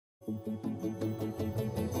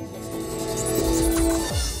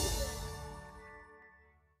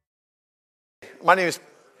My name is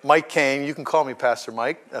Mike Kane. You can call me Pastor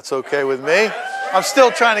Mike. That's okay with me. I'm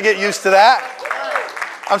still trying to get used to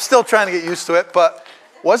that. I'm still trying to get used to it. But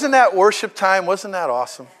wasn't that worship time? Wasn't that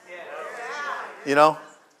awesome? You know,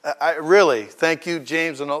 I really thank you,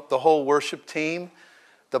 James, and the whole worship team.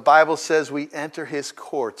 The Bible says we enter his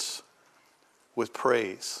courts with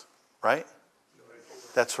praise, right?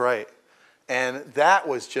 That's right. And that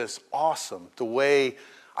was just awesome. The way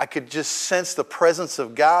I could just sense the presence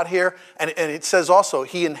of God here. And it says also,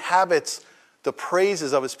 he inhabits the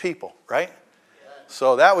praises of his people, right?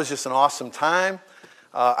 So that was just an awesome time.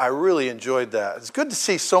 I really enjoyed that. It's good to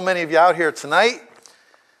see so many of you out here tonight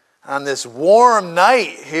on this warm night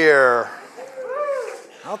here.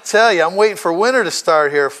 I'll tell you, I'm waiting for winter to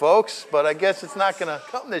start here, folks, but I guess it's not going to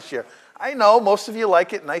come this year. I know most of you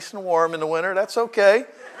like it nice and warm in the winter. That's okay.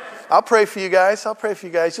 I'll pray for you guys.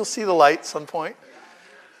 You'll see the light at some point.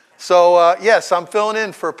 So, yes, I'm filling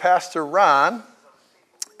in for Pastor Ron.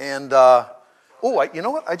 And, you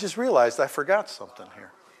know what? I just realized I forgot something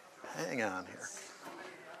here. Hang on here.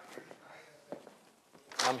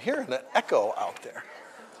 I'm hearing an echo out there.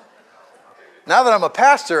 Now that I'm a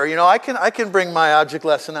pastor, you know, I can bring my object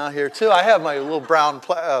lesson out here too. I have my little brown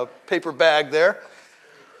paper bag there.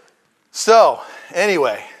 So,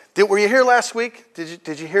 anyway, were you here last week?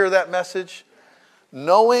 Did you hear that message?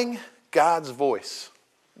 Knowing God's voice.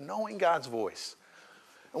 Knowing God's voice.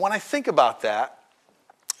 And when I think about that,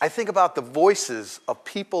 I think about the voices of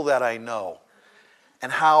people that I know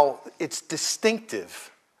and how it's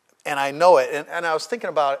distinctive. And I know it. And I was thinking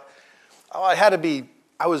about it.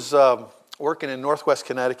 I was working in Northwest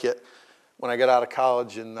Connecticut when I got out of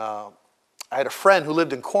college. And I had a friend who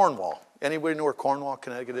lived in Cornwall. Anybody know where Cornwall,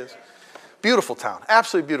 Connecticut is? Beautiful town.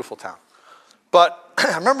 Absolutely beautiful town. But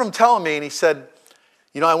I remember him telling me, and he said,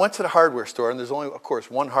 you know, I went to the hardware store, and there's only, of course,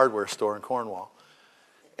 one hardware store in Cornwall.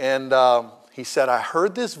 And he said, I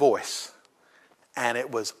heard this voice, and it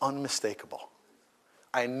was unmistakable.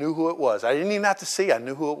 I knew who it was. I didn't even have to see. I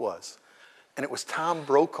knew who it was. And it was Tom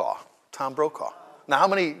Brokaw. Tom Brokaw. Now,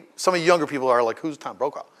 some of you younger people are like, who's Tom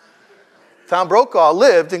Brokaw? Tom Brokaw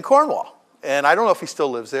lived in Cornwall. And I don't know if he still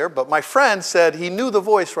lives there, but my friend said he knew the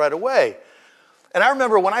voice right away. And I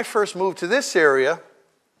remember when I first moved to this area,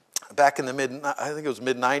 back in the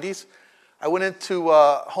mid-90s, I went into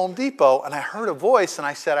Home Depot and I heard a voice and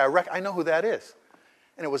I said, I know who that is.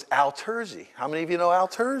 And it was Al Terzi. How many of you know Al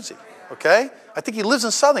Terzi? Okay? I think he lives in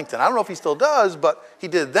Southington. I don't know if he still does, but he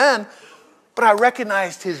did then. But I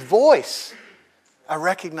recognized his voice. And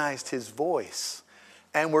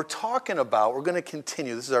we're going to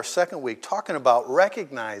continue, this is our second week, talking about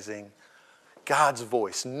recognizing God's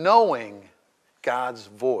voice, knowing God's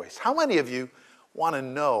voice. How many of you want to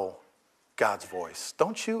know God's voice?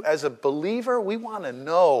 Don't you? As a believer, we want to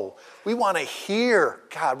know. We want to hear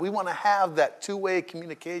God. We want to have that two-way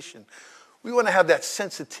communication. We want to have that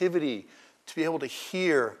sensitivity to be able to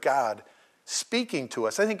hear God speaking to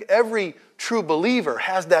us. I think every true believer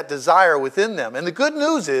has that desire within them. And the good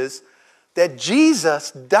news is that Jesus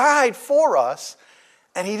died for us,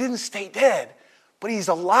 and he didn't stay dead, but he's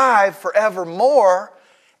alive forevermore,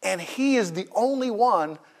 and he is the only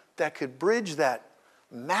one that could bridge that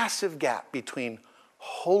massive gap between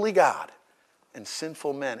holy God and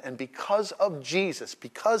sinful men. And because of Jesus,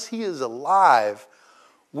 because he is alive,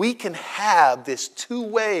 we can have this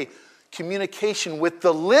two-way communication with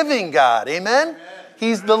the living God. Amen? Amen.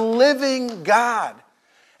 He's the living God.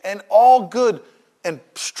 And all good and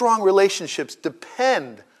strong relationships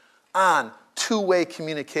depend on two-way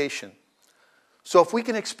communication. So if we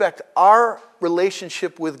can expect our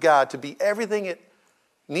relationship with God to be everything it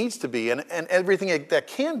needs to be and everything that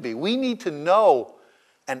can be, we need to know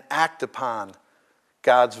and act upon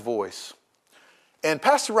God's voice. And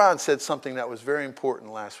Pastor Ron said something that was very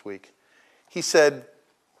important last week. He said,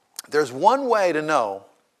 there's one way to know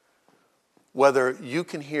whether you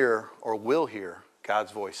can hear or will hear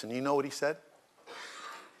God's voice. And you know what he said? He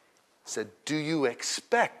said, do you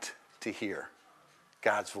expect to hear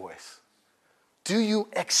God's voice? Do you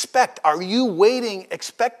expect? Are you waiting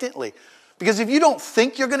expectantly? Because if you don't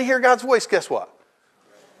think you're going to hear God's voice, guess what?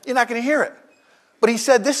 You're not going to hear it. But he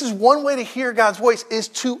said this is one way to hear God's voice is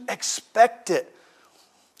to expect it.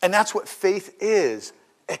 And that's what faith is.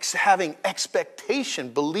 Having expectation,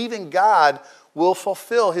 believing God will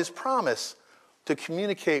fulfill his promise to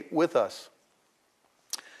communicate with us.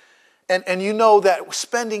 And you know that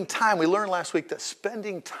spending time, we learned last week that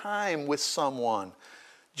spending time with someone,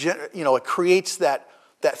 you know, it creates that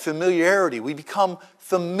familiarity. We become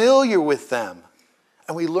familiar with them.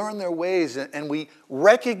 and we learn their ways, and we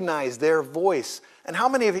recognize their voice. And how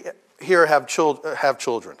many of you here have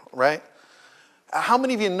children, right? How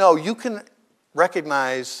many of you know you can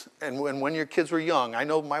recognize, and when your kids were young, I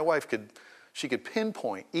know my wife could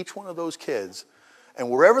pinpoint each one of those kids, and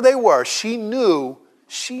wherever they were, she knew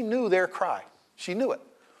their cry. She knew it.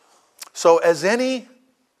 So as any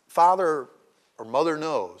father or mother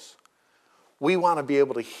knows, we want to be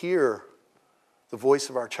able to hear the voice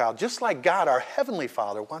of our child, just like God, our Heavenly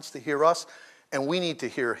Father, wants to hear us, and we need to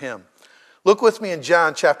hear Him. Look with me in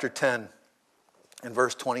John chapter 10 and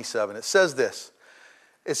verse 27. It says this.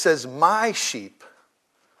 It says, my sheep,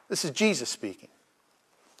 this is Jesus speaking.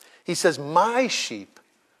 He says, my sheep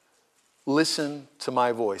listen to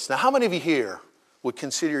my voice. Now, how many of you here would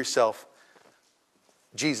consider yourself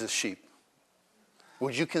Jesus' sheep?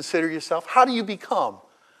 Would you consider yourself? How do you become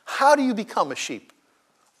a sheep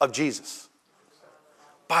of Jesus?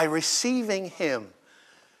 By receiving Him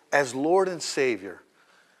as Lord and Savior.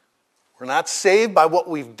 We're not saved by what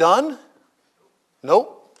we've done.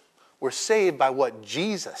 Nope. We're saved by what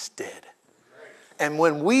Jesus did. And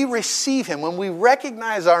when we receive Him, when we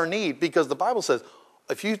recognize our need, because the Bible says,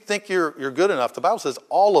 if you think you're good enough, the Bible says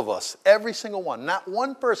all of us, every single one, not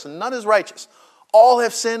one person, none is righteous. All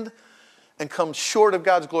have sinned and come short of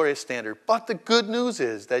God's glorious standard. But the good news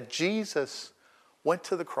is that Jesus went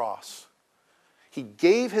to the cross. He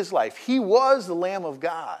gave His life. He was the Lamb of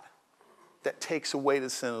God that takes away the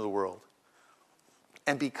sin of the world.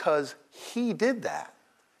 And because He did that,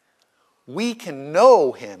 we can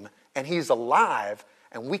know Him, and He's alive,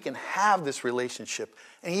 and we can have this relationship.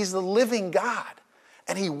 And He's the living God,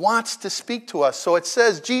 and He wants to speak to us. So it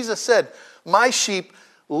says, Jesus said, my sheep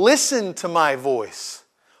listen to my voice.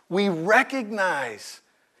 We recognize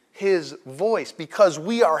His voice because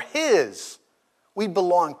we are His. We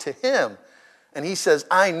belong to Him. And He says,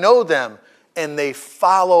 I know them, and they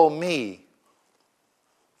follow me.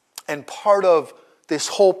 And part of this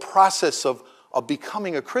whole process of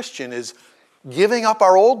becoming a Christian is giving up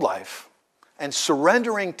our old life and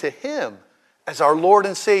surrendering to Him as our Lord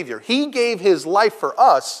and Savior. He gave His life for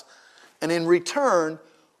us, and in return,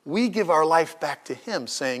 we give our life back to Him,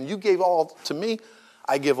 saying, you gave all to me,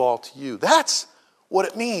 I give all to you. That's what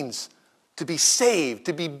it means to be saved,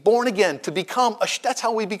 to be born again, to become that's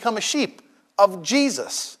how we become a sheep of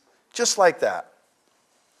Jesus, just like that.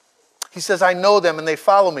 He says, I know them and they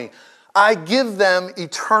follow me. I give them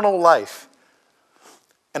eternal life.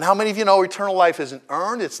 And how many of you know eternal life isn't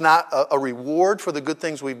earned? It's not a reward for the good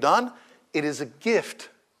things we've done. It is a gift.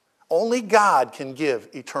 Only God can give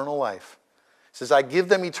eternal life. He says, I give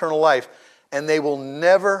them eternal life, and they will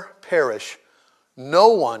never perish. No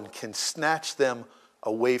one can snatch them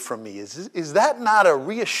away from me. Is that not a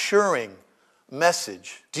reassuring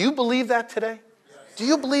message? Do you believe that today? Yes. Do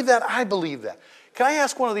you believe that? I believe that. Can I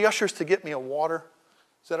ask one of the ushers to get me a water?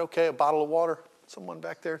 Is that okay? A bottle of water? Someone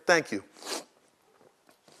back there? Thank you.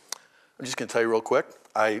 I'm just going to tell you real quick.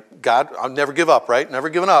 I'll never give up, right? Never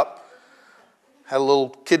giving up. Had a little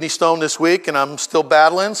kidney stone this week, and I'm still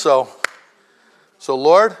battling. So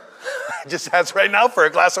Lord, I just ask right now for a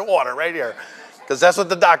glass of water right here. Because that's what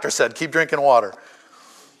the doctor said. Keep drinking water.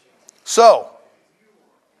 So,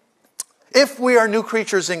 if we are new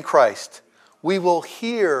creatures in Christ, we will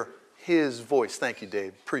hear His voice. Thank you,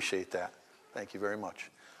 Dave. Appreciate that. Thank you very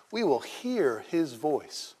much. We will hear His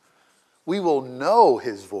voice. We will know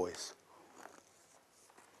His voice.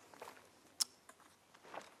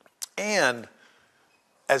 And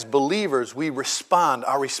as believers, we respond.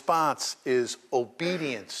 Our response is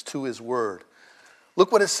obedience to His word.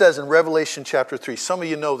 Look what it says in Revelation chapter 3. Some of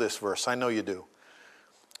you know this verse. I know you do.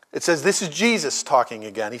 It says, this is Jesus talking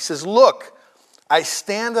again. He says, look, I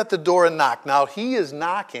stand at the door and knock. Now, He is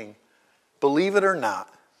knocking, believe it or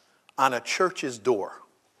not, on a church's door.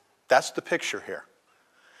 That's the picture here.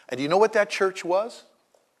 And do you know what that church was?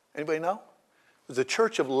 Anybody know? It was the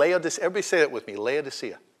church of Laodicea. Everybody say it with me,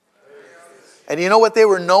 Laodicea. And you know what they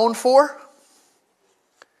were known for?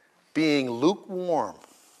 Being lukewarm.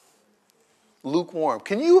 Lukewarm.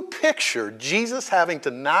 Can you picture Jesus having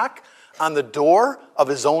to knock on the door of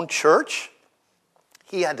His own church?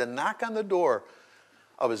 He had to knock on the door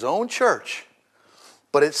of His own church.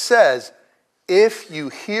 But it says, if you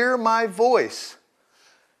hear my voice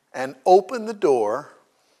and open the door,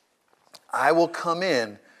 I will come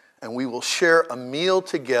in and we will share a meal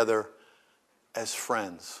together as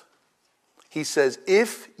friends. He says,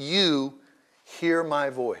 if you hear my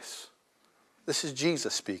voice, this is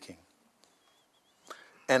Jesus speaking,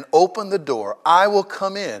 and open the door, I will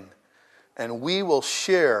come in and we will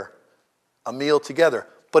share a meal together.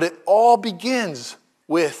 But it all begins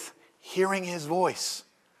with hearing His voice.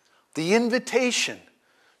 The invitation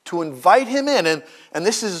To invite him in. And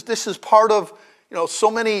this is part of,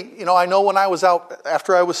 so many, I know when I was out,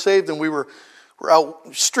 after I was saved and we're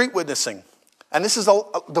out street witnessing. And this is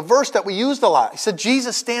the verse that we used a lot. He said,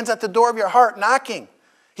 Jesus stands at the door of your heart knocking.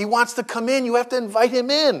 He wants to come in. You have to invite him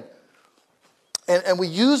in. And we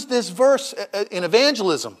use this verse in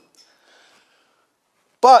evangelism.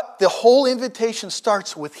 But the whole invitation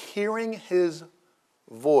starts with hearing his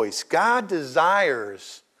voice. God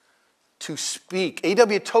desires to speak.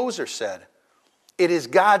 A.W. Tozer said, it is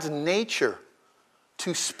God's nature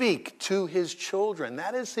to speak to his children.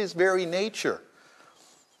 That is his very nature.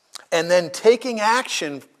 And then taking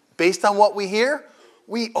action based on what we hear,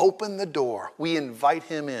 we open the door. We invite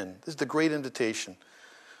him in. This is the great invitation.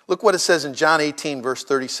 Look what it says in John 18, verse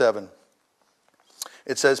 37.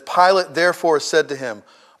 It says, Pilate therefore said to him,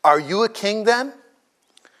 are you a king then?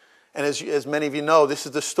 And as many of you know, this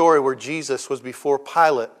is the story where Jesus was before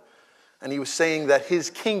Pilate. And he was saying that his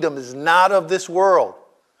kingdom is not of this world.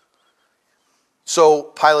 So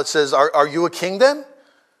Pilate says, are you a king then?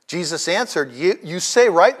 Jesus answered, you say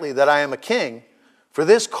rightly that I am a king. For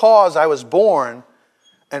this cause I was born,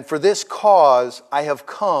 and for this cause I have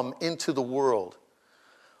come into the world,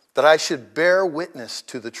 that I should bear witness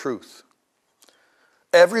to the truth.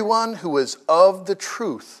 Everyone who is of the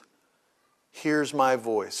truth hears my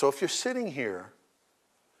voice. So if you're sitting here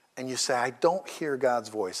and you say, I don't hear God's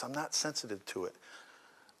voice, I'm not sensitive to it,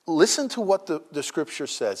 listen to what the scripture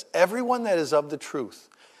says. Everyone that is of the truth.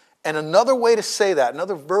 And another way to say that,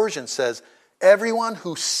 another version says, everyone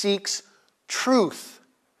who seeks truth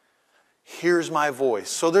hears my voice.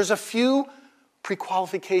 So there's a few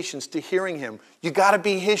pre-qualifications to hearing him. You got to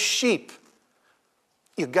be his sheep.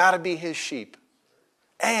 You got to be his sheep.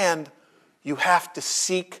 And you have to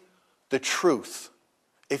seek the truth.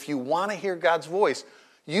 If you want to hear God's voice,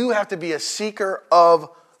 you have to be a seeker of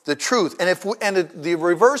the truth. And the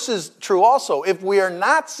reverse is true also. If we are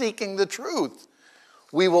not seeking the truth,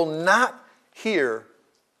 we will not hear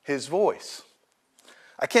his voice.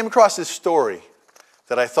 I came across this story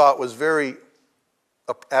that I thought was very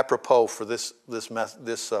apropos for this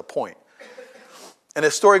point. And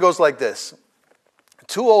the story goes like this.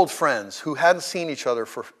 Two old friends who hadn't seen each other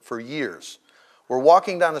for years were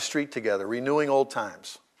walking down the street together, renewing old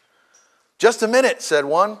times. Just a minute, said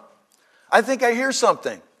one. I think I hear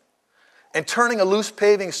something. And turning a loose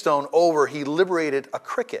paving stone over, he liberated a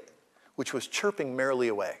cricket, which was chirping merrily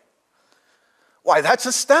away. Why, that's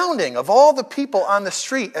astounding. Of all the people on the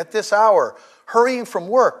street at this hour, hurrying from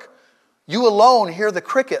work, you alone hear the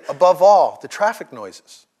cricket above all the traffic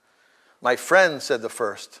noises. My friend, said the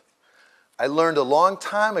first, I learned a long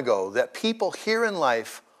time ago that people hear in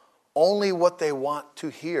life only what they want to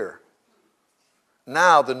hear.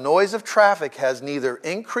 Now, the noise of traffic has neither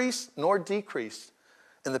increased nor decreased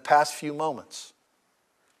in the past few moments.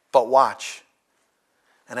 But watch.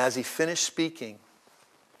 And as he finished speaking,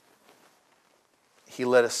 he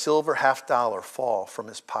let a silver $50 fall from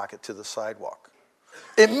his pocket to the sidewalk.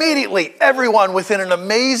 Immediately, everyone within an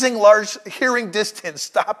amazing large hearing distance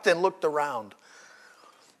stopped and looked around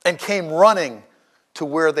and came running to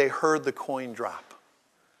where they heard the coin drop.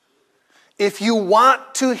 If you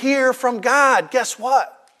want to hear from God, guess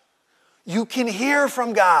what? You can hear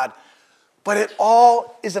from God. But it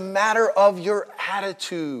all is a matter of your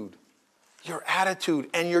attitude. Your attitude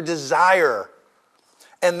and your desire.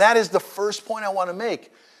 And that is the first point I want to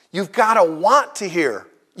make. You've got to want to hear.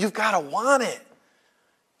 You've got to want it.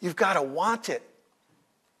 You've got to want it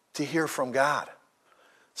to hear from God.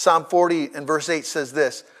 Psalm 40 and verse 8 says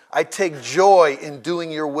this, I take joy in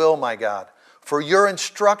doing your will, my God, for your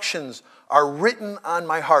instructions are written on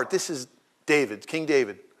my heart. This is David, King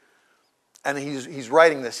David. And he's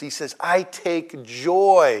writing this. He says, I take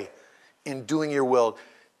joy in doing your will.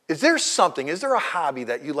 Is there a hobby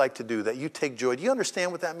that you like to do that you take joy? Do you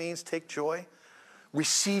understand what that means, take joy?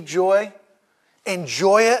 Receive joy?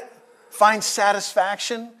 Enjoy it? Find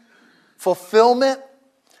satisfaction? Fulfillment?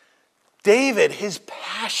 David, his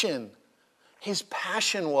passion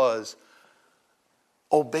was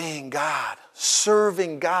obeying God,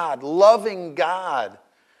 serving God, loving God.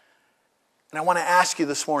 And I want to ask you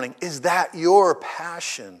this morning, is that your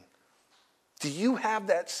passion? Do you have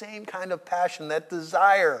that same kind of passion, that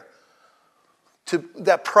desire,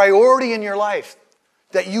 that priority in your life,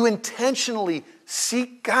 that you intentionally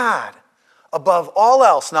seek God above all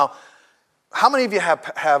else? Now, how many of you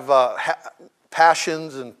have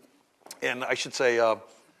passions and I should say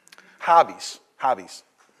hobbies?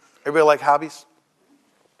 Everybody like hobbies?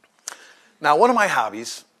 Now, one of my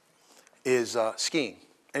hobbies is skiing.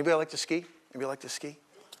 Anybody like to ski? Anybody like to ski?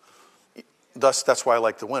 That's why I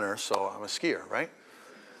like the winter, so I'm a skier, right?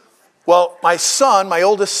 Well, my son, my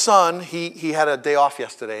oldest son, he had a day off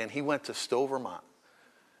yesterday, and he went to Stowe, Vermont.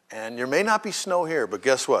 And there may not be snow here, but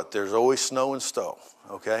guess what? There's always snow in Stowe,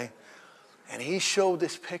 okay? And he showed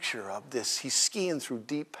this picture of this. He's skiing through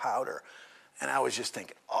deep powder. And I was just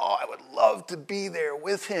thinking, oh, I would love to be there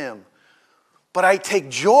with him. But I take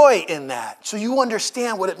joy in that. So you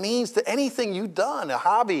understand what it means to anything you've done, a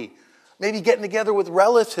hobby, maybe getting together with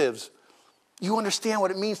relatives. You understand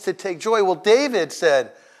what it means to take joy. Well, David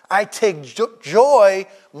said, I take joy,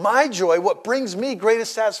 my joy, what brings me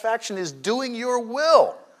greatest satisfaction is doing your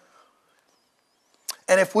will.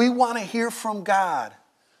 And if we want to hear from God,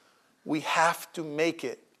 we have to make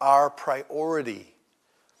it our priority.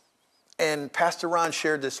 And Pastor Ron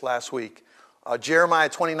shared this last week. Jeremiah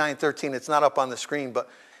 29:13, it's not up on the screen, but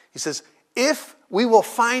he says, if we will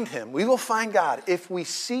find him, we will find God, if we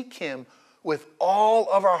seek him with all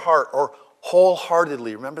of our heart, or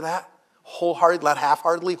wholeheartedly. Remember that? Wholeheartedly, not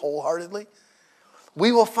half-heartedly, wholeheartedly.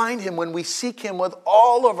 We will find him when we seek him with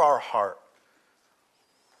all of our heart.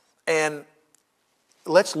 And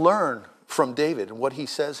let's learn from David and what he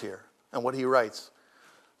says here and what he writes.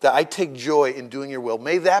 That I take joy in doing your will.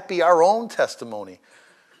 May that be our own testimony.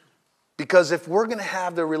 Because if we're going to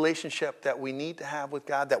have the relationship that we need to have with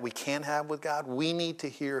God, that we can have with God, we need to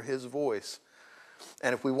hear his voice.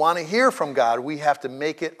 And if we want to hear from God, we have to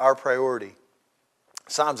make it our priority.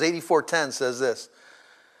 Psalms 84:10 says this,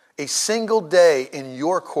 a single day in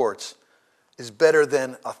your courts is better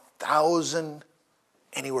than 1,000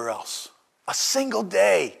 anywhere else. A single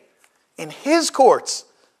day in his courts.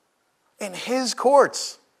 In his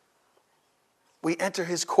courts. We enter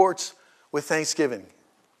his courts with thanksgiving.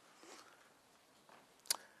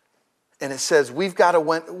 And it says we have got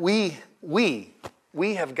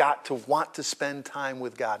to want to spend time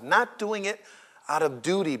with God. Not doing it out of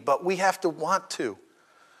duty, but we have to want to.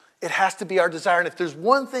 It has to be our desire. And if there's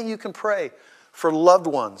one thing you can pray for loved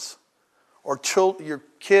ones or children, your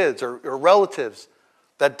kids or relatives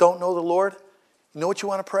that don't know the Lord, you know what you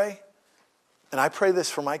want to pray? And I pray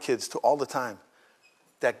this for my kids too all the time.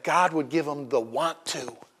 That God would give them the want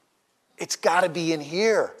to. It's got to be in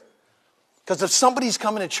here. Because if somebody's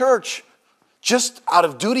coming to church just out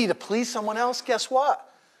of duty to please someone else, guess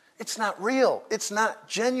what? It's not real. It's not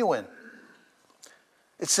genuine.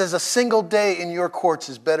 It says a single day in your courts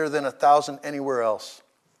is better than 1,000 anywhere else.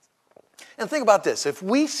 And think about this. If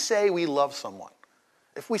we say we love someone,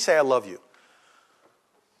 if we say I love you,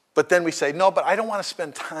 but then we say, no, but I don't want to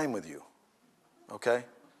spend time with you. Okay?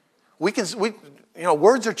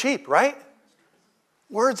 Words are cheap, right?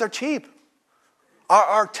 Words are cheap.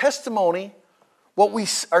 Our testimony, what we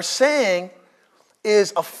are saying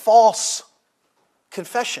is a false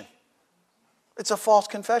confession. It's a false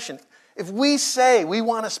confession. If we say we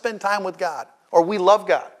want to spend time with God, or we love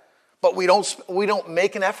God, but we don't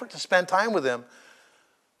make an effort to spend time with him,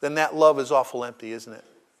 then that love is awful empty, isn't it?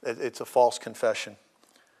 It's a false confession.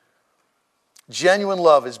 Genuine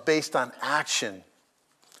love is based on action.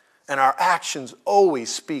 And our actions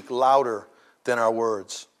always speak louder than our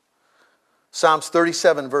words. Psalms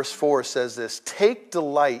 37 verse 4 says this, take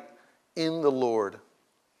delight in the Lord,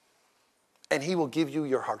 and he will give you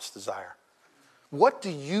your heart's desire. What do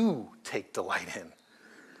you take delight in?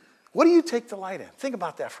 What do you take delight in? Think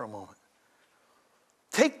about that for a moment.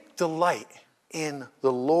 Take delight in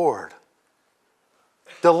the Lord.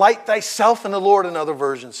 Delight thyself in the Lord, another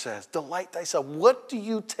version says. Delight thyself. What do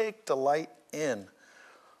you take delight in?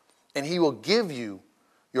 And he will give you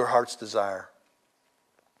your heart's desire.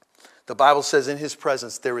 The Bible says in his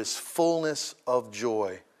presence there is fullness of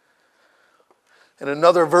joy. And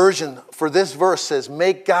another version for this verse says,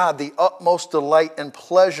 make God the utmost delight and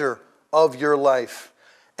pleasure of your life.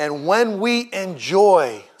 And when we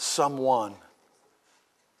enjoy someone,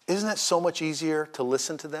 isn't it so much easier to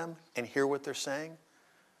listen to them and hear what they're saying?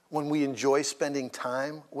 When we enjoy spending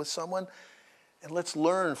time with someone. And let's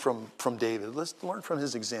learn from David. Let's learn from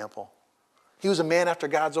his example. He was a man after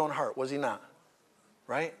God's own heart, was he not?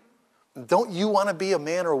 Right? Don't you want to be a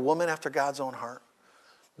man or a woman after God's own heart?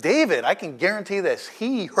 David, I can guarantee this,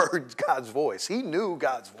 he heard God's voice. He knew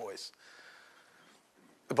God's voice.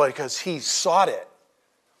 But because he sought it,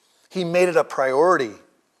 he made it a priority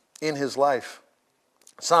in his life.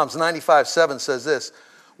 Psalms 95:7 says this,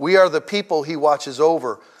 we are the people he watches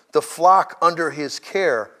over, the flock under his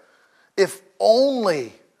care. If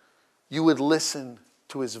only you would listen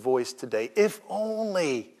to his voice today. If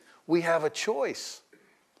only we have a choice.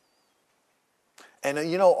 And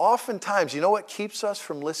oftentimes, you know what keeps us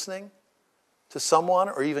from listening to someone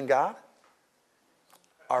or even God?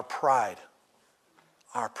 Our pride.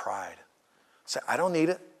 Our pride. Say, I don't need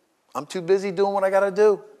it. I'm too busy doing what I got to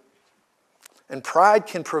do. And pride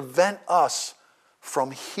can prevent us from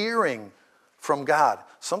hearing from God.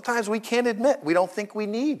 Sometimes we can't admit, we don't think we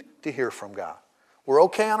need to hear from God. We're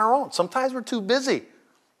okay on our own. Sometimes we're too busy.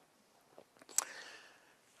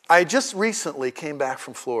 I just recently came back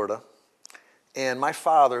from Florida, and my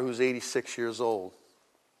father, who's 86 years old,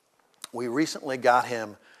 we recently got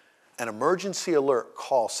him an emergency alert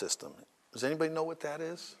call system. Does anybody know what that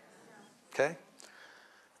is? Okay.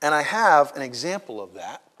 And I have an example of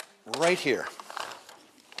that right here.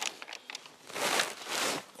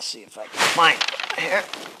 Let's see if I can find it here.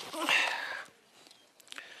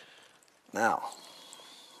 Now,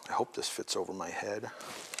 I hope this fits over my head.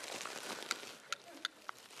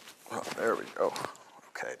 Oh, there we go.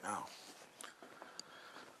 Okay, now.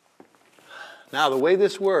 Now, the way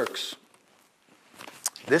this works,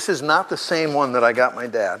 this is not the same one that I got my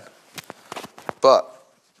dad, but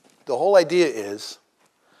the whole idea is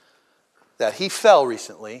that he fell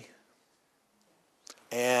recently,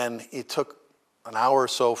 and it took an hour or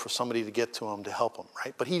so for somebody to get to him to help him,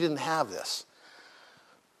 right? But he didn't have this.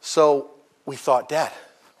 So we thought, Dad,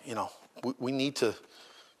 we need to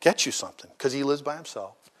get you something, because he lives by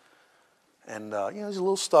himself. And, he's a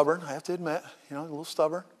little stubborn, I have to admit, a little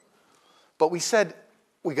stubborn. But we said,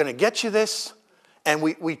 we're going to get you this, and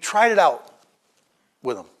we tried it out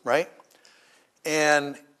with him, right?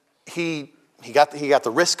 And he got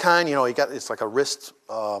the wrist kind, it's like a wrist,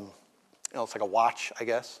 it's like a watch, I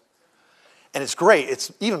guess. And it's great.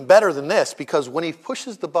 It's even better than this, because when he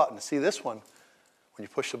pushes the button, see this one, when you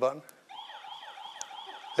push the button,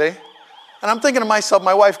 see? And I'm thinking to myself,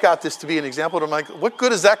 my wife got this to be an example, and I'm like, what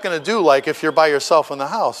good is that going to do, like, if you're by yourself in the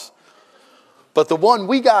house? But the one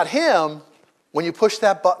we got him, when you push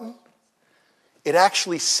that button, it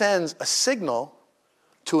actually sends a signal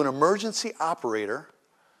to an emergency operator,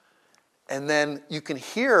 and then you can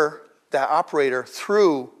hear that operator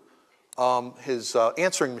through his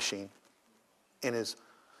answering machine in his.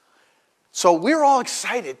 So we're all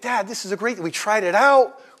excited. Dad, this is a great. We tried it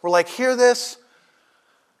out. We're like, hear this.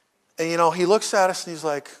 And he looks at us and he's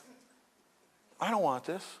like, I don't want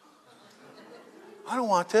this. I don't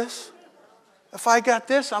want this. If I got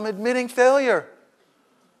this, I'm admitting failure.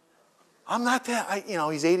 I'm not that.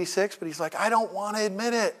 He's 86, but he's like, I don't want to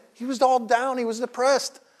admit it. He was all down. He was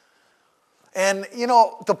depressed. And,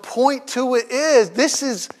 the point to it is, this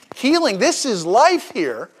is healing. This is life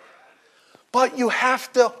here. But you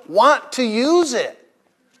have to want to use it.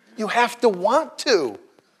 You have to want to.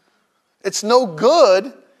 It's no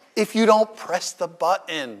good if you don't press the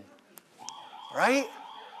button. Right?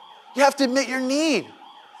 You have to admit your need.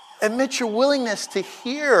 Admit your willingness to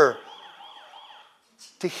hear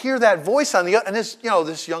that voice on the other. And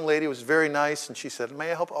this young lady was very nice, and she said,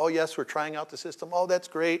 may I help? Oh, yes, we're trying out the system. Oh, that's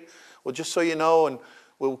great. Well, just so you know, and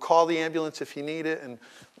we'll call the ambulance if you need it. And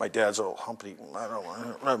my dad's a humpty,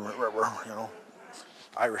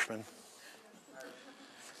 Irishman.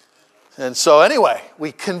 And so anyway,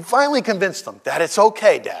 we can finally convince them that it's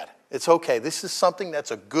okay, Dad. It's okay. This is something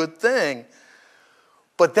that's a good thing.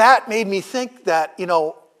 But that made me think that,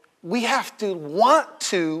 we have to want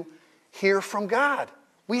to hear from God.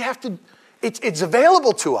 We have to, it's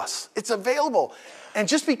available to us. It's available. And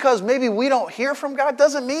just because maybe we don't hear from God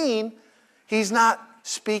doesn't mean He's not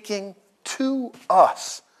speaking to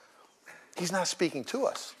us. He's not speaking to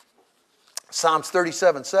us. Psalms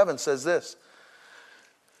 37:7 says this,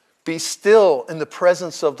 be still in the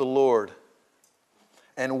presence of the Lord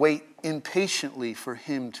and wait impatiently for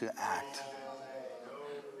Him to act.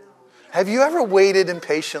 Have you ever waited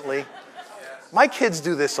impatiently? My kids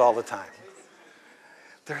do this all the time.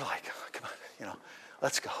 They're like, oh, come on,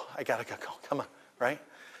 let's go. I got to go. Come on, right?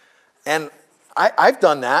 And I've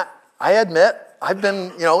done that. I admit, I've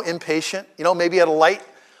been, impatient. Maybe at a light,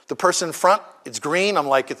 the person in front, it's green. I'm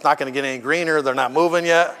like, it's not going to get any greener. They're not moving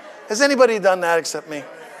yet. Has anybody done that except me?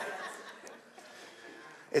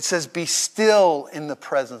 It says, be still in the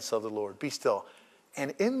presence of the Lord. Be still.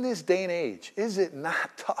 And in this day and age, is it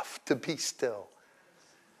not tough to be still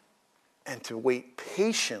and to wait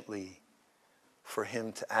patiently for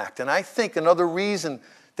Him to act? And I think another reason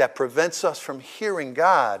that prevents us from hearing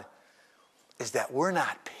God is that we're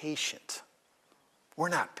not patient. We're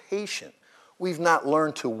not patient. We've not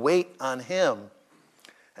learned to wait on Him.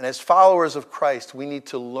 And as followers of Christ, we need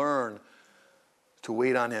to learn to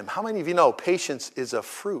wait on Him. How many of you know patience is a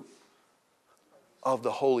fruit of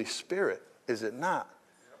the Holy Spirit? Is it not?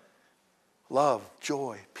 Love,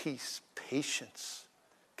 joy, peace, patience,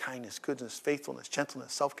 kindness, goodness, faithfulness,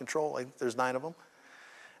 gentleness, self-control. There's 9 of them.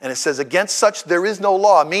 And it says, against such there is no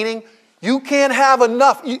law, meaning you can't have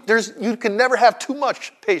enough. You can never have too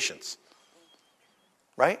much patience.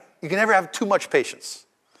 Right? You can never have too much patience.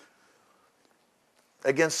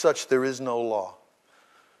 Against such there is no law.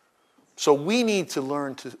 So we need to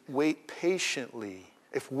learn to wait patiently.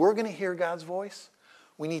 If we're going to hear God's voice,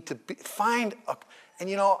 we need to find a, and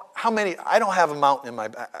you know, how many, I don't have a mountain in my,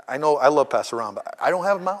 I know I love Pastor Ron, but I don't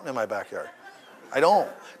have a mountain in my backyard. I don't.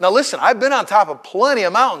 Now listen, I've been on top of plenty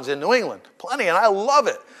of mountains in New England. Plenty, and I love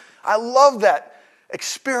it. I love that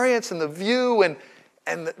experience and the view and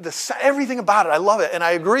everything about it. I love it, and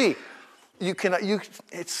I agree.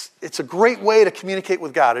 It's a great way to communicate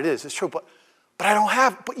with God. It is. It's true. But I don't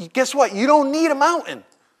have. But guess what? You don't need a mountain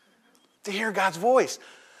to hear God's voice.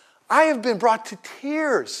 I have been brought to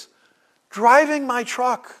tears driving my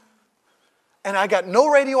truck, and I got no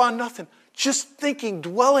radio on, nothing. Just thinking,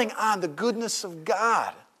 dwelling on the goodness of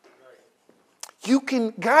God.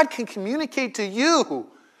 God can communicate to you.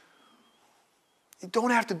 You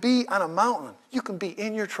don't have to be on a mountain. You can be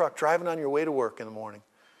in your truck driving on your way to work in the morning.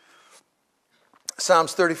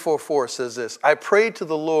 Psalms 34:4 says this, I prayed to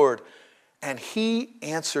the Lord, and he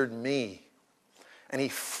answered me, and he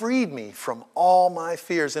freed me from all my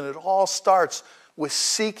fears. And it all starts with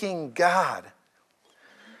seeking God.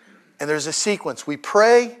 And there's a sequence. We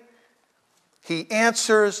pray, he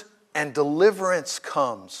answers, and deliverance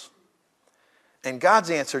comes. And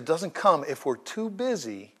God's answer doesn't come if we're too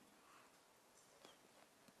busy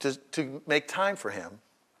to make time for him,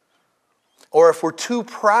 or if we're too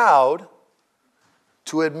proud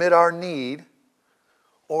to admit our need,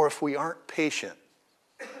 or if we aren't patient.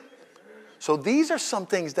 So these are some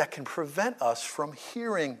things that can prevent us from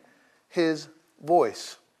hearing his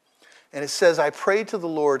voice. And it says, I prayed to the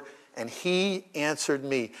Lord, and he answered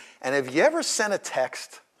me. And have you ever sent a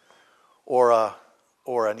text or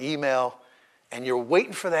an email, and you're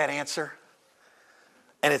waiting for that answer?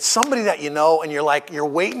 And it's somebody that you know, and you're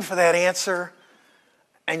waiting for that answer,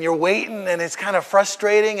 and you're waiting, and it's kind of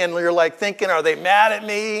frustrating, and you're like thinking, are they mad at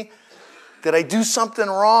me? Did I do something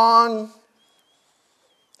wrong?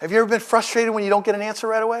 Have you ever been frustrated when you don't get an answer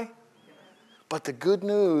right away? But the good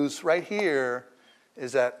news right here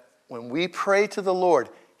is that when we pray to the Lord,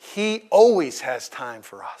 he always has time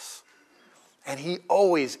for us, and he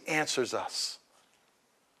always answers us.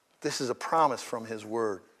 This is a promise from his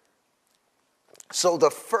word. So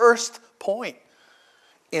the first point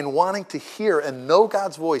in wanting to hear and know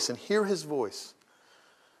God's voice and hear his voice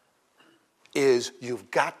is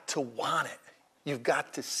you've got to want it. You've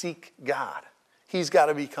got to seek God. He's got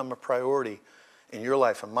to become a priority in your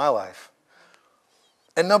life and my life.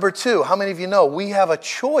 And number two, how many of you know we have a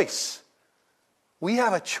choice? We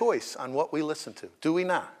have a choice on what we listen to, do we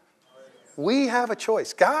not? We have a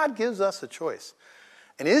choice. God gives us a choice.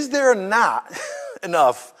 And is there not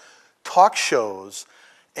enough talk shows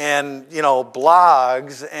and,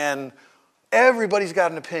 blogs, and everybody's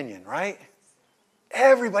got an opinion, right?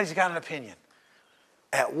 Everybody's got an opinion.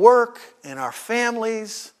 At work, in our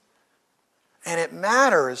families, and it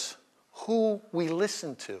matters who we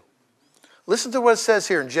listen to. Listen to what it says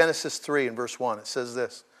here in Genesis 3 and verse 1. It says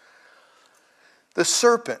this, the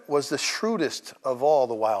serpent was the shrewdest of all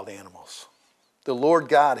the wild animals the Lord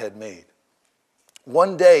God had made.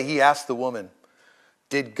 One day he asked the woman,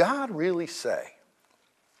 did God really say,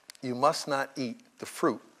 you must not eat the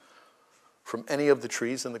fruit from any of the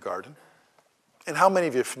trees in the garden? And how many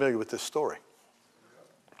of you are familiar with this story?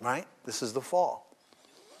 Right? This is the fall.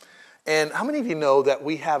 And how many of you know that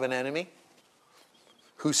we have an enemy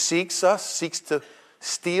who seeks to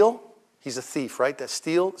steal? He's a thief, right?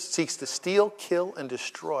 Seeks to steal, kill, and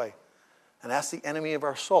destroy. And that's the enemy of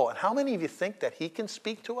our soul. And how many of you think that he can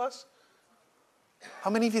speak to us? How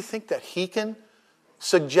many of you think that he can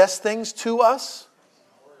suggest things to us?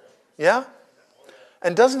 Yeah?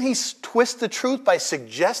 And doesn't he twist the truth by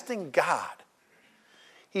suggesting God?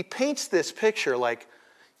 He paints this picture like,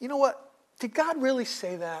 you know what? Did God really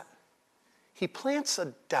say that? He plants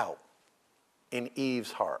a doubt in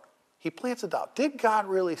Eve's heart. He plants a doubt. Did God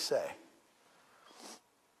really say?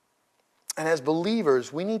 And as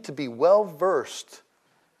believers, we need to be well versed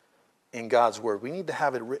in God's word. We need to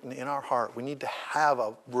have it written in our heart. We need to have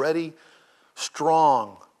a ready,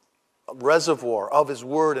 strong reservoir of his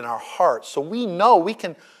word in our heart, so we know we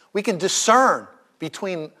can discern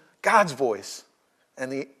between God's voice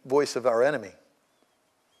and the voice of our enemy.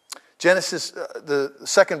 Genesis, the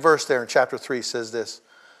second verse there in chapter 3 says this,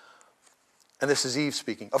 and this is Eve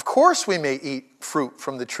speaking. Of course we may eat fruit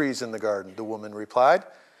from the trees in the garden, the woman replied.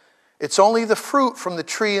 It's only the fruit from the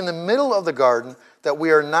tree in the middle of the garden that we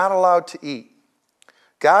are not allowed to eat.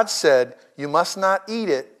 God said, you must not eat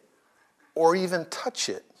it or even touch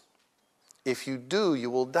it. If you do, you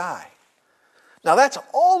will die. Now that's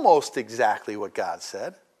almost exactly what God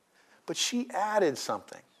said, but she added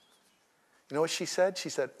something. You know what she said? She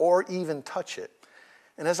said, or even touch it.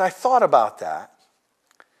 And as I thought about that,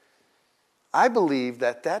 I believe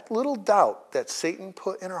that that little doubt that Satan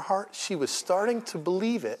put in her heart, she was starting to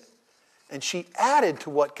believe it, and she added to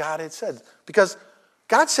what God had said. Because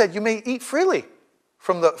God said, you may eat freely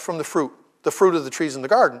from the fruit of the trees in the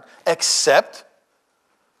garden, except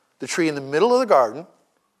the tree in the middle of the garden,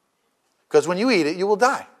 because when you eat it, you will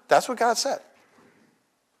die. That's what God said.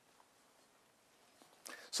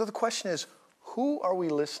 So the question is, who are we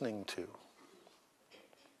listening to?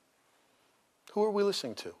 Who are we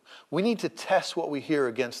listening to? We need to test what we hear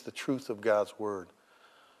against the truth of God's word,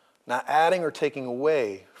 not adding or taking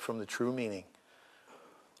away from the true meaning.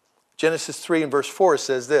 Genesis 3 and verse 4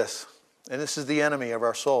 says this, and this is the enemy of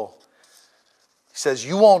our soul. He says,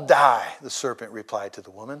 you won't die, the serpent replied to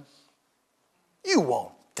the woman. You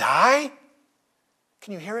won't die.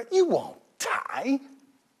 Can you hear it? You won't die.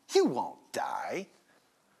 You won't die.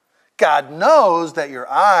 God knows that your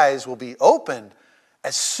eyes will be opened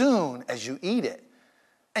as soon as you eat it.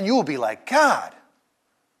 And you will be like God,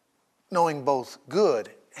 knowing both good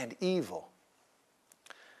and evil.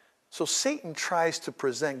 So Satan tries to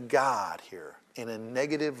present God here in a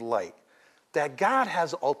negative light, that God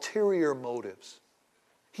has ulterior motives.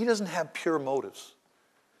 He doesn't have pure motives.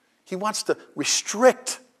 He wants to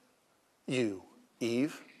restrict you,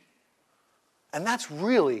 Eve. And that's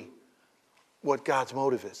really what God's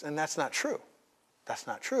motive is. And that's not true. That's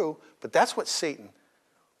not true, but that's what Satan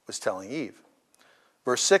was telling Eve.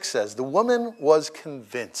 Verse 6 says, the woman was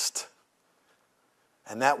convinced.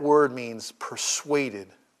 And that word means persuaded.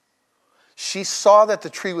 She saw that the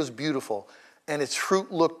tree was beautiful and its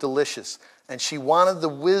fruit looked delicious. And she wanted the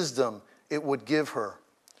wisdom it would give her.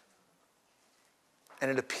 And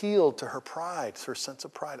it appealed to her pride, her sense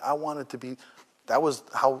of pride. I wanted to be, that was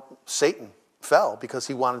how Satan fell, because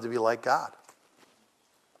he wanted to be like God.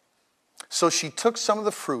 So she took some of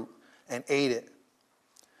the fruit and ate it.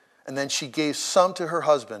 And then she gave some to her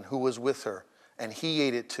husband who was with her, and he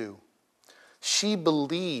ate it too. She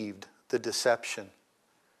believed the deception.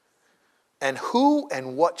 And who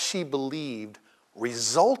and what she believed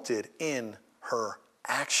resulted in her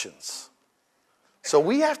actions. So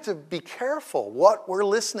we have to be careful what we're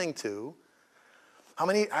listening to. How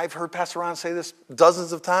many, I've heard Pastor Ron say this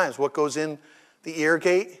dozens of times, what goes in the ear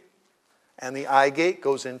gate and the eye gate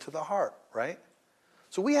goes into the heart, right?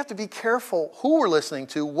 So we have to be careful who we're listening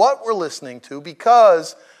to, what we're listening to,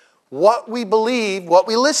 because what we believe, what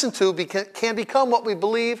we listen to can become what we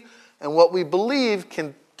believe, and what we believe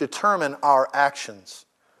can determine our actions.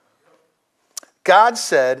 God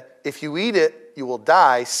said, if you eat it, you will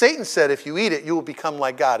die. Satan said, if you eat it, you will become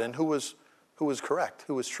like God. And who was correct?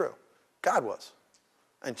 Who was true? God was.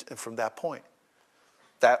 And from that point,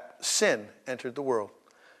 that sin entered the world.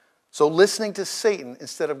 So listening to Satan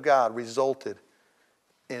instead of God resulted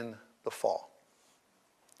in the fall.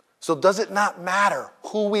 So does it not matter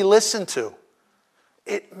who we listen to?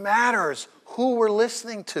 It matters who we're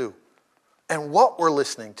listening to and what we're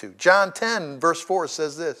listening to. John 10, verse 4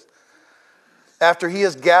 says this. After he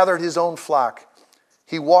has gathered his own flock,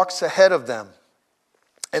 he walks ahead of them,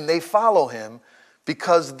 and they follow him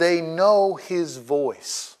because they know his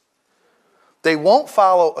voice. They won't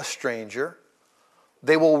follow a stranger.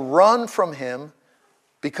 They will run from him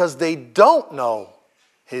because they don't know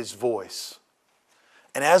his voice.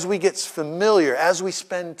 And as we get familiar, as we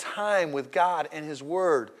spend time with God and his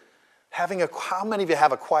word, how many of you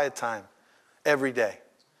have a quiet time every day?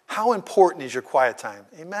 How important is your quiet time?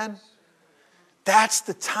 Amen? That's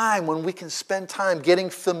the time when we can spend time getting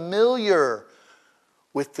familiar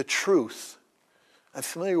with the truth and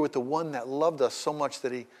familiar with the one that loved us so much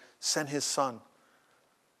that he sent his son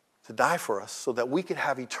to die for us so that we could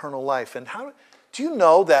have eternal life. And do you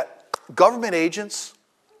know that government agents,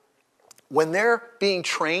 when they're being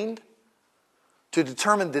trained to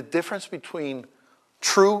determine the difference between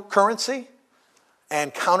true currency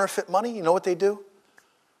and counterfeit money, you know what they do?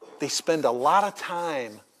 They spend a lot of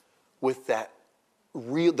time with the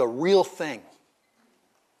real thing.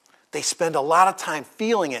 They spend a lot of time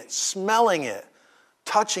feeling it, smelling it,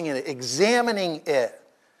 touching it, examining it,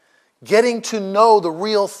 getting to know the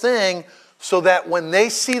real thing so that when they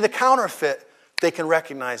see the counterfeit, they can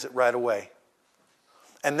recognize it right away.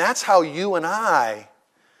 And that's how you and I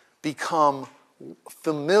become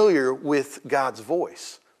familiar with God's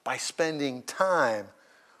voice, by spending time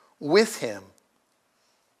with him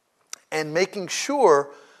and making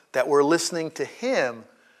sure that we're listening to him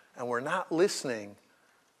and we're not listening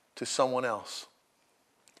to someone else.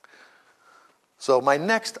 So my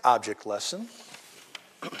next object lesson.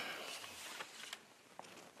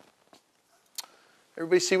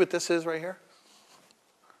 Everybody see what this is right here?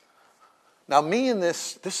 Now me and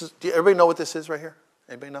this is, do everybody know what this is right here?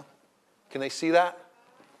 Anybody know? Can they see that?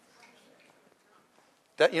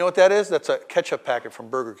 You know what that is? That's a ketchup packet from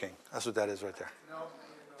Burger King. That's what that is right there.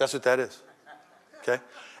 That's what that is. Okay?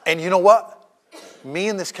 And you know what? Me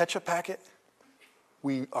and this ketchup packet,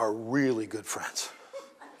 we are really good friends.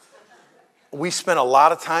 We spend a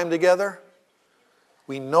lot of time together.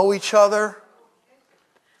 We know each other.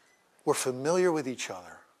 We're familiar with each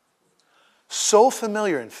other. So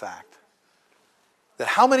familiar, in fact, that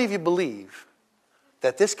how many of you believe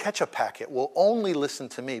that this ketchup packet will only listen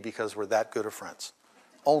to me because we're that good of friends?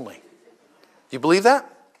 Only. Do you believe that?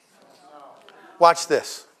 Watch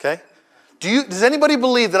this, okay? Does anybody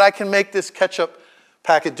believe that I can make this ketchup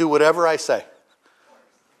packet do whatever I say?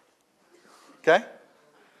 Okay?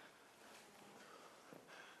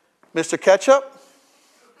 Mr. Ketchup,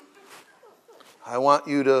 I want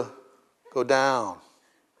you to go down.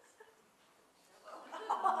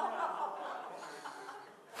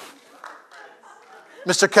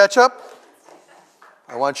 Mr. Ketchup,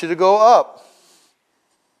 I want you to go up.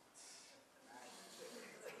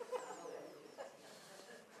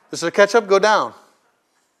 Mr. Ketchup, go down.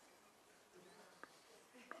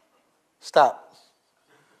 Stop.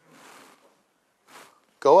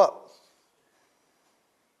 Go up.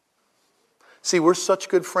 See, we're such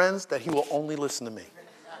good friends that he will only listen to me.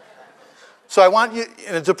 So I want you,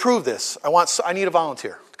 and to prove this, I need a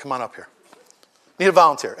volunteer. Come on up here. Need a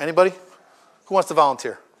volunteer. Anybody? Who wants to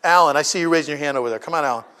volunteer? Alan, I see you raising your hand over there. Come on,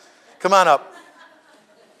 Alan. Come on up.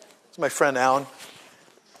 It's my friend Alan.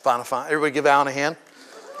 Everybody give Alan a hand.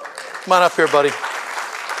 Come on up here, buddy.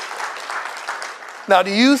 Now,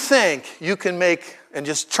 do you think you can make, and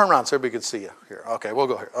just turn around so everybody can see you here. Okay, we'll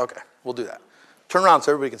go here. Okay, we'll do that. Turn around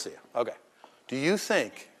so everybody can see you. Okay. Do you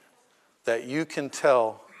think that you can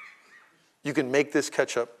make this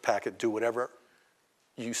ketchup packet do whatever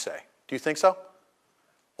you say? Do you think so?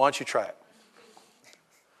 Why don't you try it?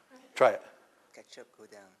 Try it. Ketchup, go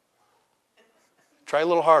down. Try a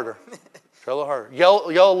little harder. Try a little harder. Yell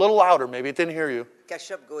a little louder. Maybe it didn't hear you.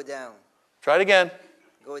 Ketchup, go down. Try it again.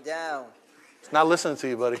 Go down. It's not listening to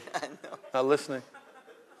you, buddy. I know. Not listening.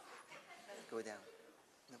 Go down.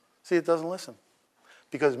 No. See, it doesn't listen.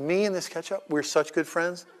 Because me and this ketchup, we're such good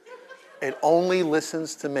friends, it only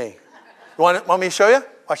listens to me. You want me to show you?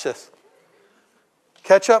 Watch this.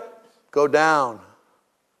 Ketchup, go down.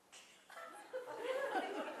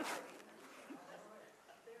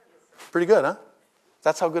 Pretty good, huh?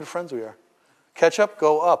 That's how good friends we are. Ketchup,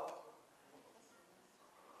 go up.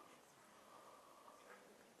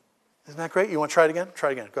 Isn't that great? You want to try it again? Try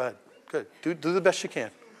it again. Go ahead. Good. Do the best you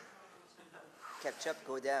can. Ketchup,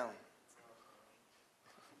 go down.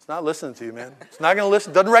 It's not listening to you, man. It's not going to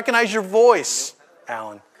listen. Doesn't recognize your voice,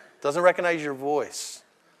 Alan. Doesn't recognize your voice.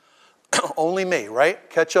 Only me, right?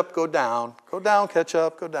 Ketchup, go down. Go down,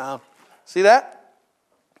 ketchup, go down. See that?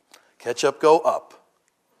 Ketchup, go up.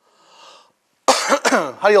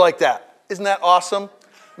 How do you like that? Isn't that awesome?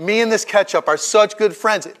 Me and this ketchup are such good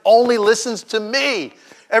friends. It only listens to me.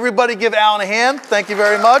 Everybody give Alan a hand. Thank you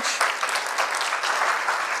very much.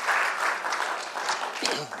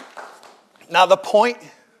 Now the point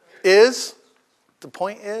is,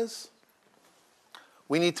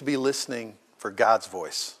 we need to be listening for God's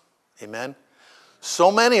voice. Amen?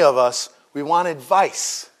 So many of us, we want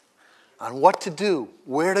advice on what to do,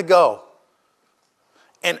 where to go.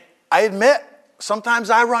 And I admit, sometimes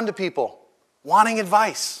I run to people wanting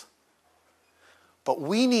advice. But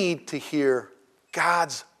we need to hear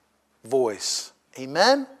God's voice.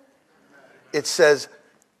 Amen? It says,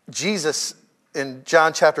 Jesus in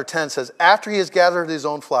John chapter 10 says, after he has gathered his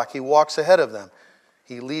own flock, he walks ahead of them.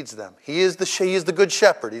 He leads them. He is the good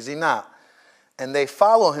shepherd, is he not? And they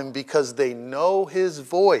follow him because they know his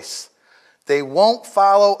voice. They won't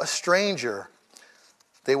follow a stranger.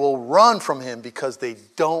 They will run from him because they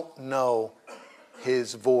don't know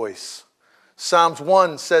his voice. Psalms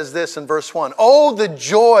 1 says this in verse 1. Oh, the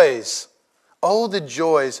joys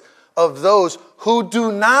of those who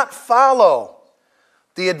do not follow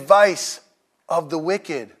the advice of the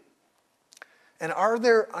wicked. And are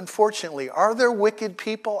there wicked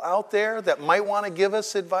people out there that might want to give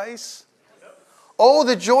us advice? Oh,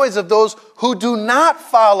 the joys of those who do not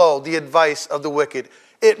follow the advice of the wicked.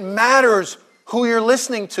 It matters who you're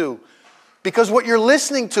listening to, because what you're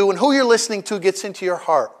listening to and who you're listening to gets into your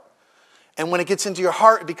heart. And when it gets into your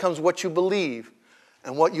heart, it becomes what you believe.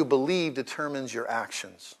 And what you believe determines your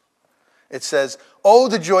actions. It says, oh,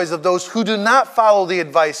 the joys of those who do not follow the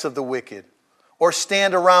advice of the wicked, or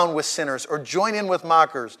stand around with sinners, or join in with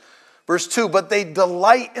mockers. Verse 2, but they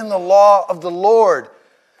delight in the law of the Lord,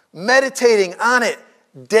 meditating on it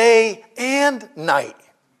day and night.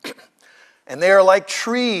 And they are like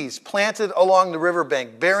trees planted along the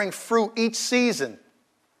riverbank, bearing fruit each season.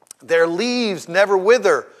 Their leaves never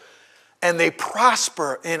wither, and they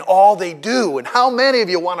prosper in all they do. And how many of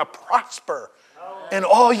you want to prosper in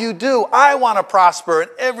all you do? I want to prosper in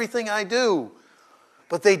everything I do.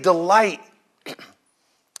 But they delight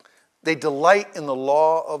in the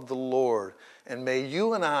law of the Lord. And may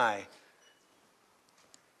you and I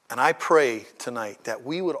pray tonight that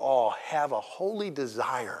we would all have a holy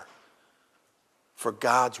desire for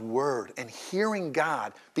God's word and hearing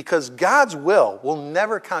God, because God's will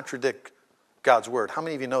never contradict God's word. How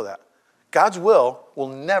many of you know that? God's will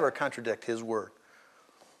never contradict his word.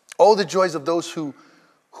 Oh, the joys of those who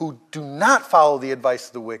do not follow the advice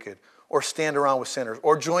of the wicked, or stand around with sinners,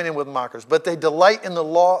 or join in with mockers, but they delight in the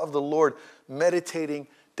law of the Lord, meditating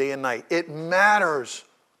day and night. It matters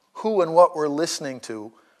who and what we're listening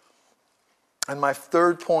to. And my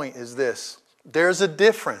third point is this. There's a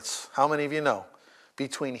difference, how many of you know,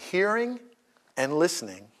 between hearing and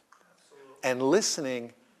listening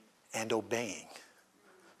and obeying.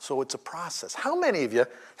 So it's a process. How many of you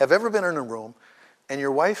have ever been in a room and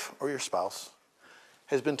your wife or your spouse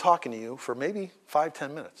has been talking to you for maybe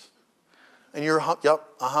 5-10 minutes? And you're, haven't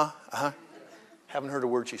heard a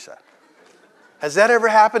word she said. Has that ever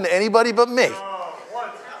happened to anybody but me?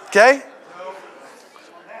 Okay?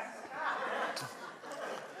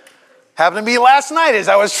 Happened to me last night as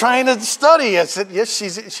I was trying to study. I said, yes,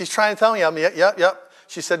 she's trying to tell me. I'm, yep.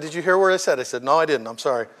 She said, did you hear what I said? I said, no, I didn't. I'm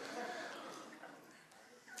sorry.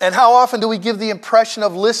 And how often do we give the impression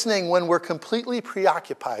of listening when we're completely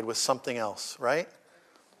preoccupied with something else, right?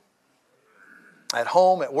 At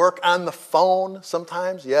home, at work, on the phone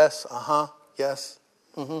sometimes. Yes, yes.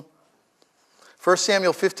 1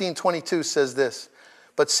 Samuel 15:22 says this.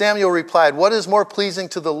 But Samuel replied, what is more pleasing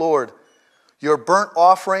to the Lord? Your burnt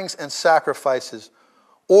offerings and sacrifices,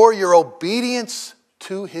 or your obedience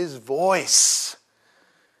to his voice?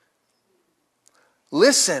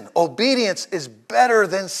 Listen, obedience is better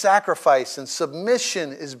than sacrifice, and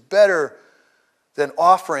submission is better than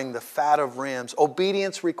offering the fat of rams.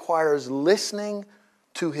 Obedience requires listening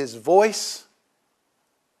to his voice.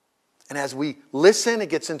 And as we listen, it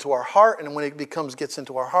gets into our heart. And when it gets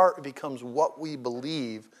into our heart, it becomes what we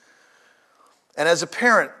believe. And as a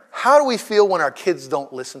parent, how do we feel when our kids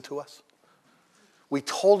don't listen to us? We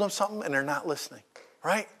told them something and they're not listening,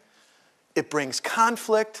 right? It brings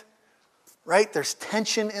conflict, right? There's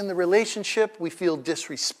tension in the relationship. We feel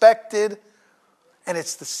disrespected. And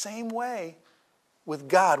it's the same way with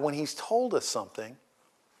God when he's told us something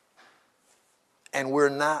and we're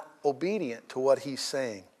not obedient to what he's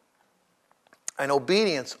saying. And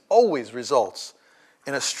obedience always results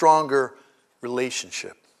in a stronger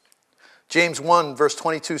relationship. James 1 verse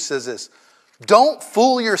 22 says this, don't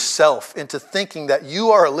fool yourself into thinking that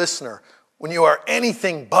you are a listener when you are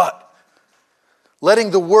anything but,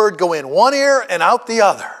 letting the word go in one ear and out the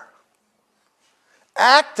other.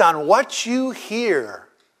 Act on what you hear.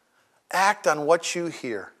 Act on what you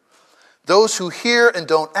hear. Those who hear and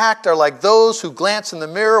don't act are like those who glance in the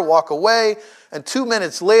mirror, walk away, and 2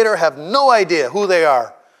 minutes later have no idea who they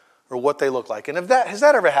are or what they look like. And has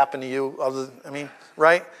that ever happened to you?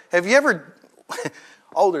 Right? Have you ever,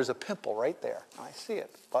 oh, there's a pimple right there. I see it.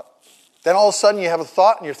 But then all of a sudden you have a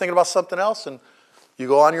thought and you're thinking about something else and you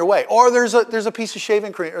go on your way. Or there's a piece of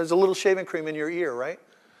shaving cream, there's a little shaving cream in your ear, right?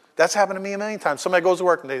 That's happened to me a million times. Somebody goes to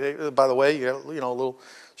work and they by the way, you have, a little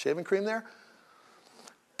shaving cream there.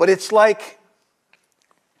 But it's like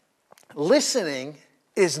listening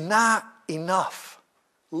is not enough.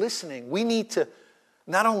 Listening, we need to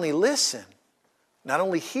not only listen, not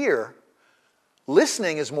only hear.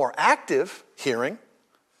 Listening is more active hearing.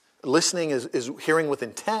 Listening is hearing with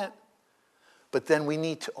intent. But then we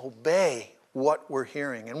need to obey what we're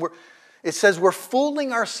hearing. And it says we're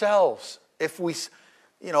fooling ourselves if we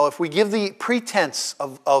give the pretense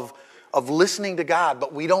of listening to God,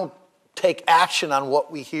 but we don't take action on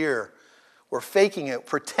what we hear. We're faking it,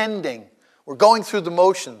 pretending. We're going through the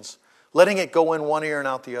motions, letting it go in one ear and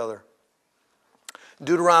out the other.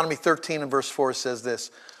 Deuteronomy 13 and verse 4 says this,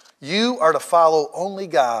 you are to follow only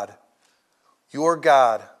God, your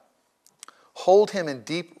God. Hold him in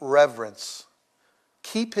deep reverence.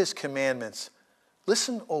 Keep his commandments.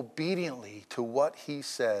 Listen obediently to what he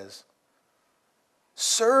says.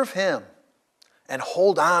 Serve him and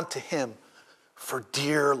hold on to him for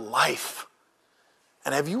dear life.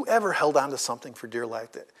 And have you ever held on to something for dear life?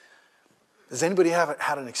 Does anybody have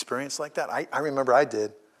had an experience like that? I remember I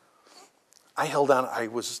did. I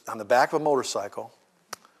was on the back of a motorcycle,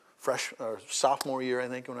 sophomore year, I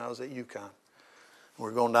think, when I was at UConn. We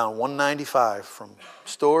were going down 195 from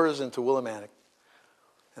Stores into Willimantic.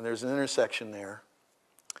 and there's an intersection there,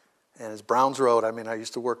 and it's Browns Road. I mean, I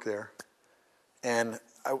used to work there. And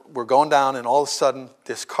we're going down, and all of a sudden,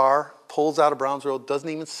 this car pulls out of Browns Road, doesn't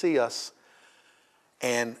even see us.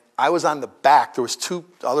 And I was on the back. There was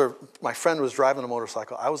my friend was driving a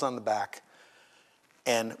motorcycle. I was on the back.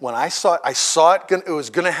 And when I saw it was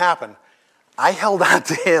going to happen. I held on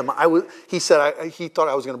to him. He said he thought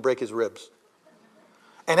I was going to break his ribs.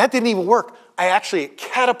 And that didn't even work. It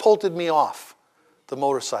catapulted me off the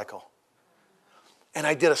motorcycle. And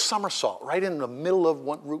I did a somersault right in the middle of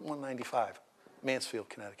Route 195, Mansfield,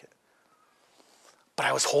 Connecticut. But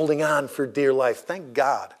I was holding on for dear life. Thank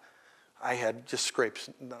God. I had just scrapes.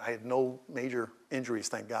 I had no major injuries,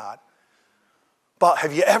 thank God. But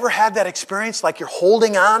have you ever had that experience like you're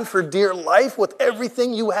holding on for dear life with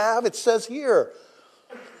everything you have? It says here,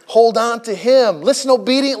 hold on to him. Listen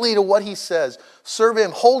obediently to what he says. Serve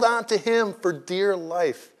him. Hold on to him for dear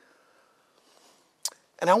life.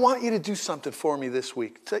 And I want you to do something for me this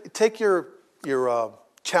week. Take your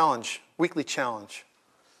challenge, weekly challenge.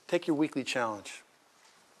 Take your weekly challenge.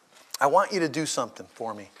 I want you to do something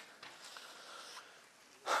for me.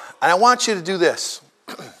 And I want you to do this.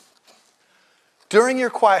 During your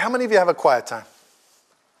quiet, how many of you have a quiet time?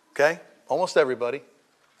 Okay, almost everybody.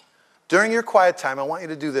 During your quiet time, I want you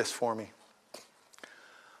to do this for me.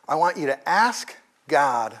 I want you to ask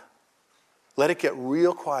God, let it get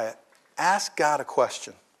real quiet. Ask God a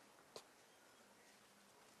question.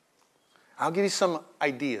 I'll give you some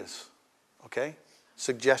ideas, okay?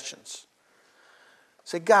 Suggestions.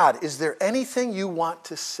 Say, God, is there anything you want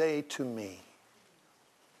to say to me?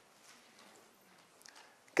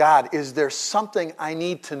 God, is there something I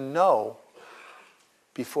need to know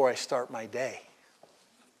before I start my day?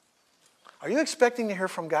 Are you expecting to hear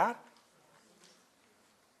from God?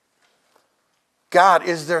 God,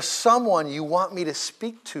 is there someone you want me to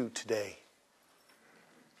speak to today?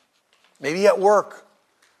 Maybe at work.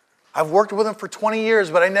 I've worked with him for 20 years,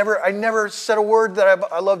 but I never said a word that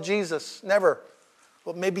I love Jesus. Never.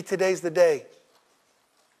 Well, maybe today's the day.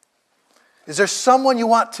 Is there someone you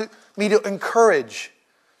want me to encourage,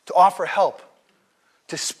 to offer help,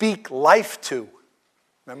 to speak life to?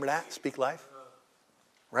 Remember that? Speak life?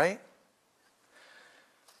 Right?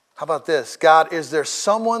 How about this? God, is there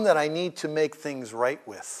someone that I need to make things right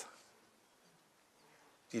with?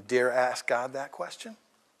 Do you dare ask God that question?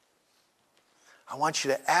 I want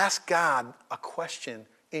you to ask God a question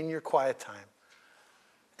in your quiet time.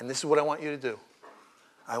 And this is what I want you to do.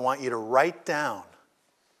 I want you to write down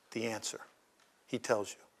the answer he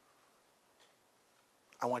tells you.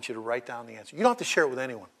 I want you to write down the answer. You don't have to share it with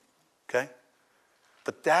anyone, okay?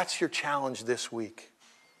 But that's your challenge this week.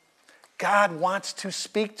 God wants to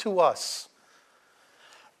speak to us.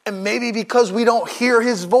 And maybe because we don't hear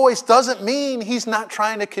his voice doesn't mean he's not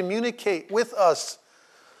trying to communicate with us.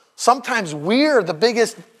 Sometimes we're the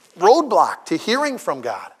biggest roadblock to hearing from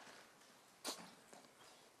God.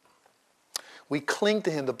 We cling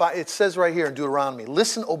to him. It says right here in Deuteronomy,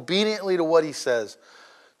 listen obediently to what he says.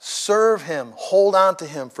 Serve him. Hold on to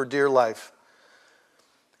him for dear life.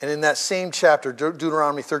 And in that same chapter,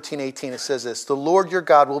 Deuteronomy 13:18, it says this, the Lord your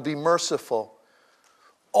God will be merciful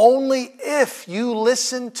only if you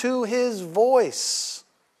listen to his voice.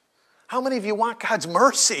 How many of you want God's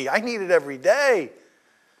mercy? I need it every day.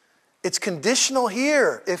 It's conditional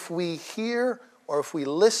here. If we hear or if we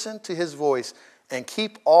listen to his voice and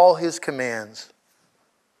keep all his commands.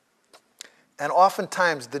 And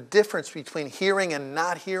oftentimes the difference between hearing and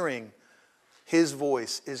not hearing his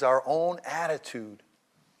voice is our own attitude.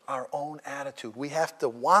 Our own attitude. We have to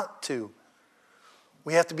want to.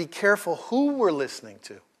 We have to be careful who we're listening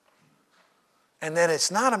to. And then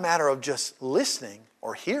it's not a matter of just listening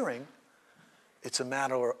or hearing. It's a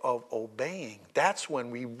matter of obeying. That's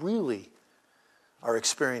when we really are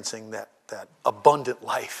experiencing that abundant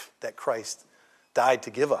life that Christ died to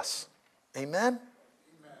give us. Amen?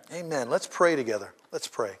 Amen. Let's pray together. Let's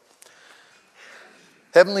pray.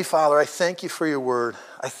 Heavenly Father, I thank you for your word.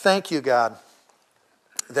 I thank you, God,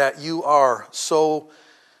 that you are so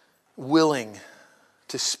willing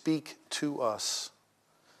to speak to us.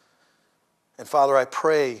 And Father, I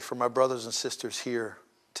pray for my brothers and sisters here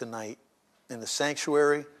tonight in the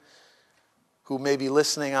sanctuary, who may be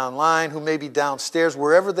listening online, who may be downstairs,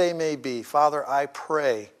 wherever they may be. Father, I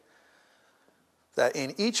pray that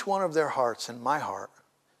in each one of their hearts and my heart,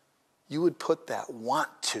 you would put that want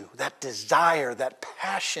to, that desire, that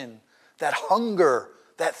passion, that hunger,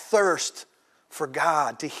 that thirst for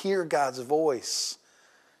God, to hear God's voice.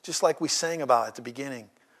 Just like we sang about at the beginning,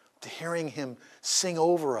 to hearing him sing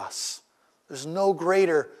over us. There's no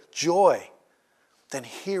greater joy than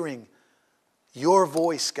hearing Your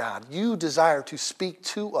voice, God. You desire to speak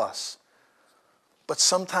to us. But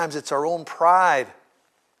sometimes it's our own pride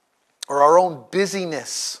or our own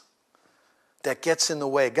busyness that gets in the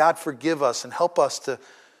way. God, forgive us and help us to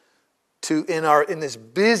in this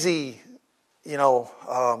busy,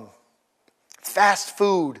 fast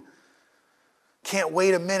food, can't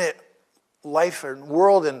wait a minute life and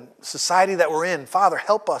world and society that we're in. Father,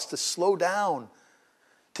 help us to slow down,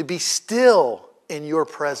 to be still in your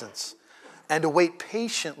presence, and to wait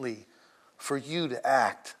patiently for you to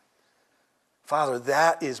act. Father,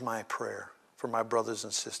 that is my prayer for my brothers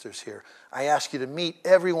and sisters here. I ask you to meet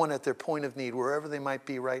everyone at their point of need, wherever they might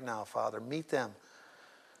be right now, Father. Meet them.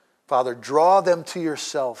 Father, draw them to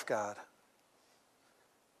yourself, God.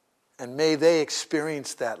 And may they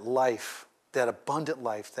experience that life, that abundant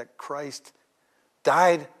life that Christ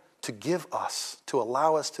died to give us, to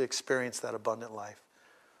allow us to experience that abundant life.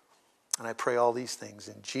 And I pray all these things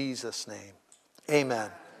in Jesus' name. Amen.